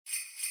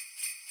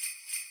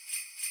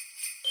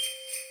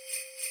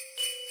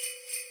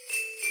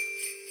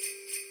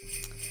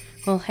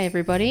Well, hey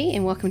everybody,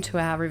 and welcome to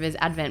our Rivers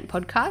Advent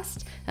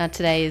podcast.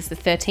 Today is the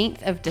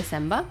 13th of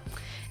December,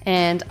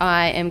 and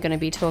I am going to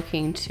be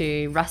talking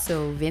to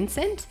Russell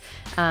Vincent.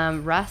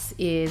 Russ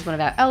is one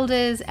of our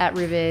elders at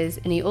Rivers,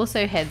 and he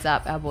also heads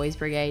up our Boys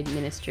Brigade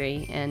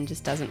ministry and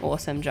just does an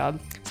awesome job.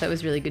 So it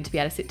was really good to be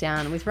able to sit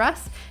down with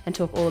Russ and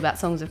talk all about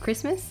songs of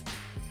Christmas.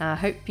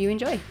 Hope you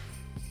enjoy.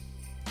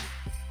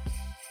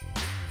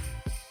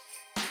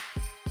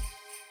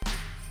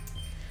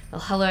 Well,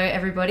 hello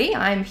everybody.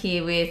 I'm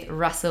here with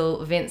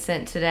Russell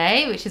Vincent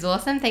today, which is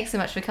awesome. Thanks so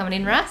much for coming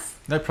in, Russ.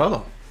 No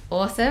problem.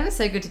 Awesome.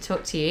 So good to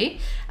talk to you.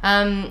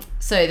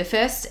 So the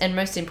first and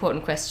most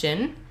important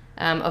question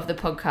of the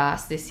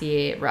podcast this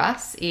year,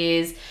 Russ,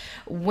 is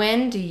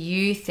when do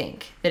you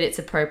think that it's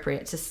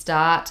appropriate to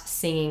start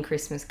singing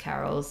Christmas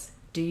carols?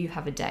 Do you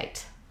have a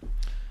date?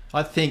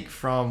 I think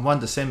from 1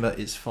 December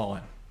is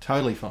fine.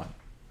 Totally fine.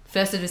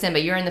 1st of December.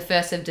 You're in the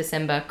 1st of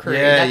December crew.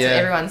 That's what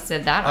everyone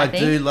said that, I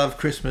think. do love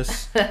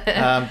Christmas.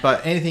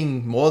 But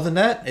anything more than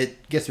that,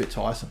 it gets a bit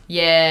tiresome.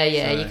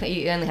 Yeah. So.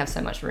 You only have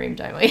so much room,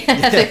 don't we?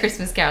 So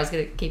Christmas carols, got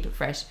to keep it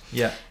fresh.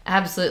 Yeah.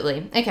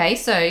 Absolutely. Okay,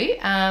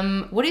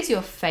 so what is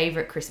your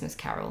favourite Christmas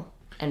carol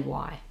and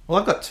why? Well,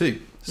 I've got two.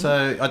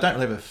 So I don't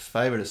really have a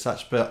favourite as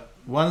such, but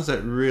ones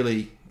that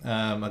really,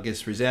 I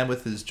guess, resound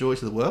with is Joy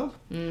to the World.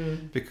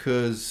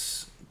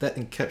 Because that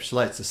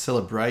encapsulates the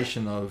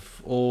celebration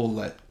of all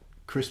that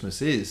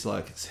Christmas is.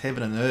 Like, it's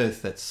heaven and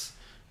earth that's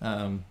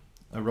the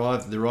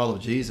arrival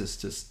of Jesus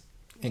just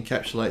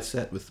encapsulates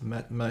that with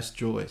most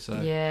joy. So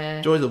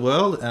Joy to the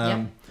World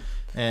and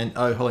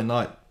Oh Holy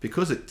Night,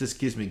 because it just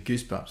gives me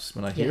goosebumps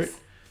when I hear it.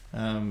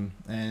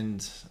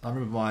 And I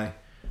remember my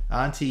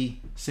auntie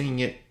singing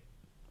it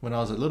when I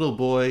was a little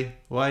boy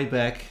way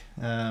back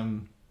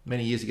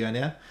many years ago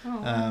now,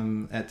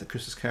 at the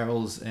Christmas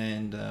carols,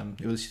 and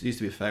it used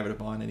to be a favourite of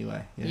mine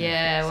anyway.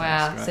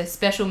 Wow. So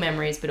special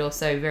memories, but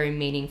also very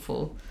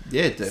meaningful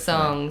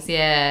songs.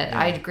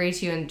 I agree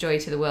to you, and Joy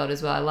to the World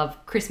as well. I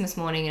love Christmas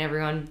morning and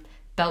everyone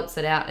belts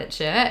it out at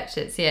church.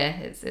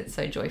 It's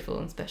so joyful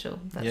and special.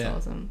 That's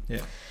awesome.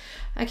 Yeah.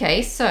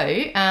 Okay, so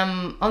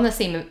on the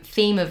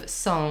theme of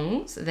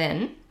songs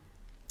then,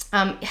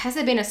 has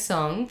there been a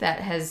song that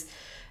has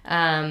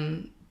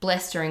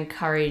blessed or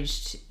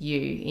encouraged you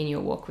in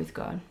your walk with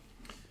God?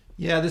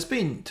 Yeah, there's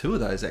been two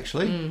of those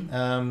actually.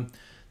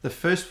 The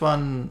first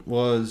one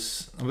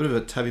was, I'm a bit of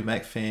a Toby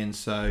Mac fan,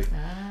 so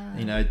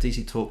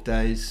DC Talk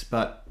days,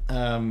 but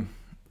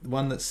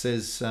one that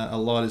says a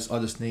lot is I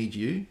Just Need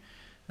You.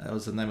 That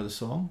was the name of the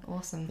song.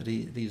 Awesome. That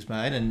he's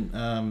made,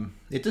 and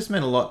it just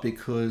meant a lot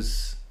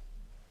because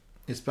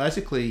it's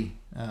basically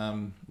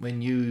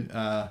when you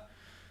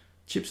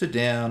chips are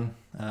down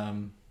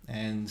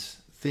and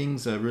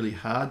things are really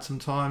hard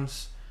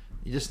sometimes,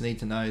 you just need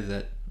to know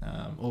that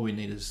all we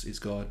need is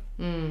God,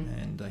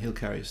 and He'll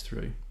carry us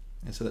through.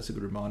 And so that's a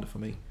good reminder for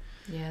me.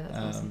 Yeah, that's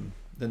awesome.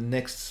 The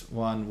next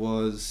one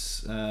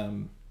was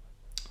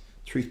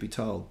Truth Be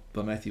Told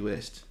by Matthew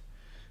West,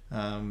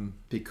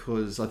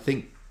 because I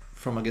think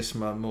from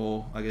a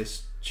more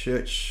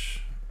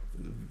church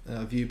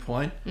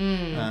viewpoint,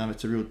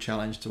 it's a real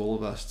challenge to all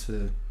of us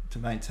to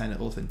maintain an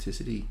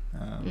authenticity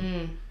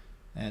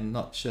and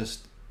not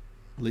just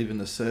live in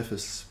the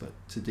surface, but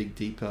to dig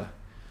deeper,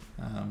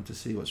 to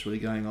see what's really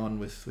going on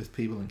with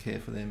people and care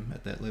for them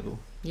at that level.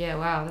 Yeah,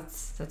 wow,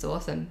 that's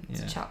awesome.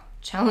 It's a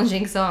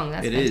challenging song.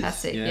 That's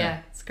fantastic.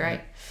 It's great.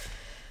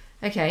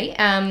 Yeah.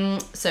 Okay,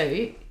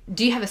 so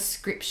do you have a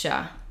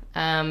scripture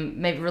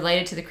maybe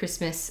related to the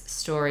Christmas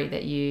story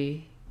that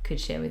you could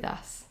share with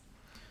us?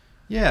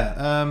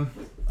 Yeah,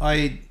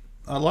 I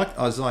like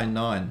Isaiah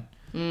 9.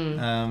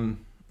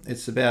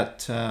 It's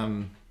about,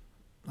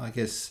 I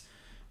guess,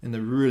 in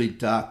the really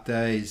dark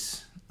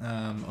days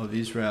of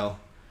Israel,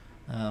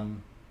 there's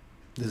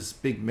this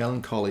big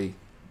melancholy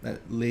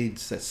that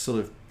leads, that's sort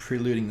of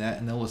preluding that,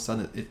 and all of a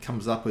sudden it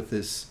comes up with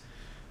this,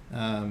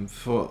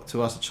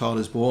 to us a child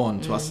is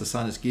born, to us a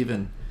son is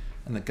given,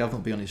 and the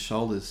government will be on his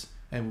shoulders.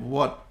 And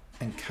what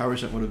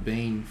encouragement would have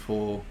been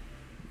for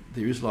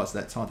the Israelites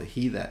at that time to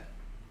hear that,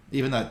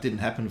 even though it didn't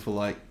happen for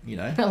a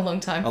long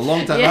time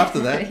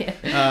after that.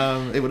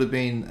 It would have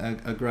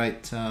been a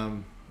great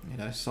sign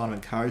of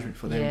encouragement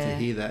for them to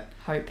hear that.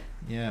 Hope.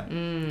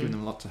 Giving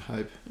them lots of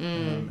hope.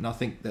 And I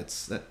think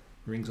that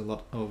rings a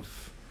lot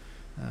of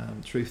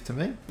truth to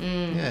me.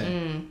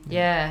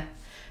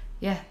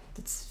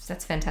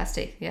 That's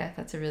fantastic.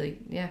 That's a really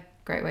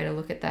great way to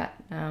look at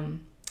that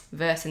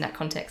verse in that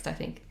context. I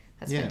think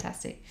that's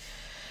fantastic.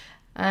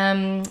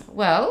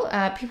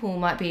 People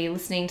might be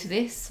listening to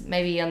this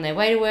maybe on their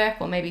way to work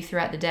or maybe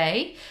throughout the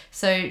day,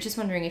 so just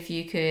wondering if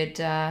you could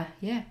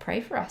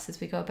pray for us as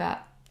we go about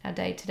our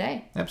day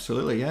today.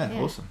 Absolutely.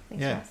 Awesome.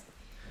 Thanks,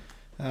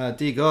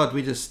 dear God,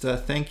 we just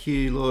thank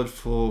you, Lord,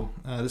 for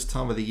this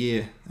time of the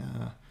year,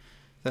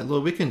 that,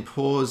 Lord, we can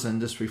pause and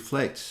just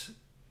reflect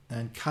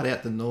and cut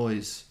out the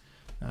noise,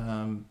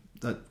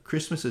 that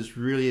Christmas is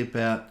really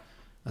about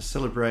a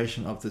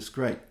celebration of this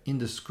great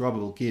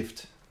indescribable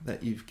gift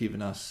that you've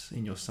given us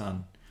in your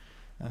Son.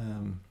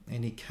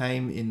 And he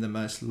came in the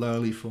most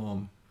lowly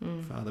form.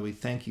 Father, we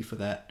thank you for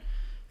that.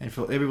 And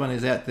for everyone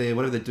who's out there,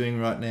 whatever they're doing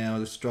right now,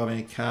 just driving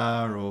a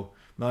car or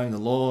mowing the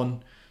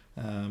lawn,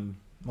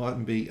 might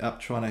even be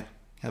up trying to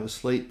have a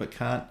sleep but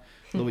can't.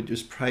 Lord, we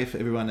just pray for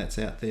everyone that's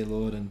out there,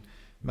 Lord, and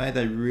may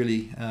they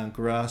really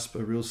grasp a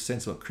real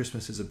sense of what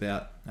Christmas is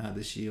about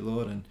this year,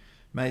 Lord, and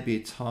may it be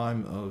a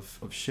time of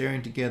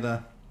sharing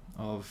together,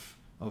 of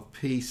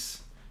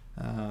peace,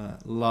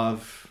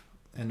 love,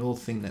 and all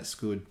thing that's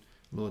good,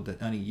 Lord,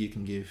 that only you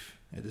can give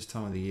at this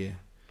time of the year.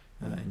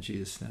 In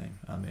Jesus' name,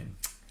 amen.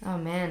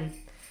 Amen.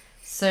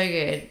 So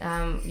good.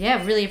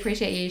 Really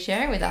appreciate you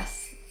sharing with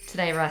us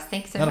today, Russ.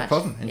 Thanks so much. Not a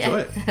problem. Enjoy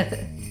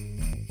it.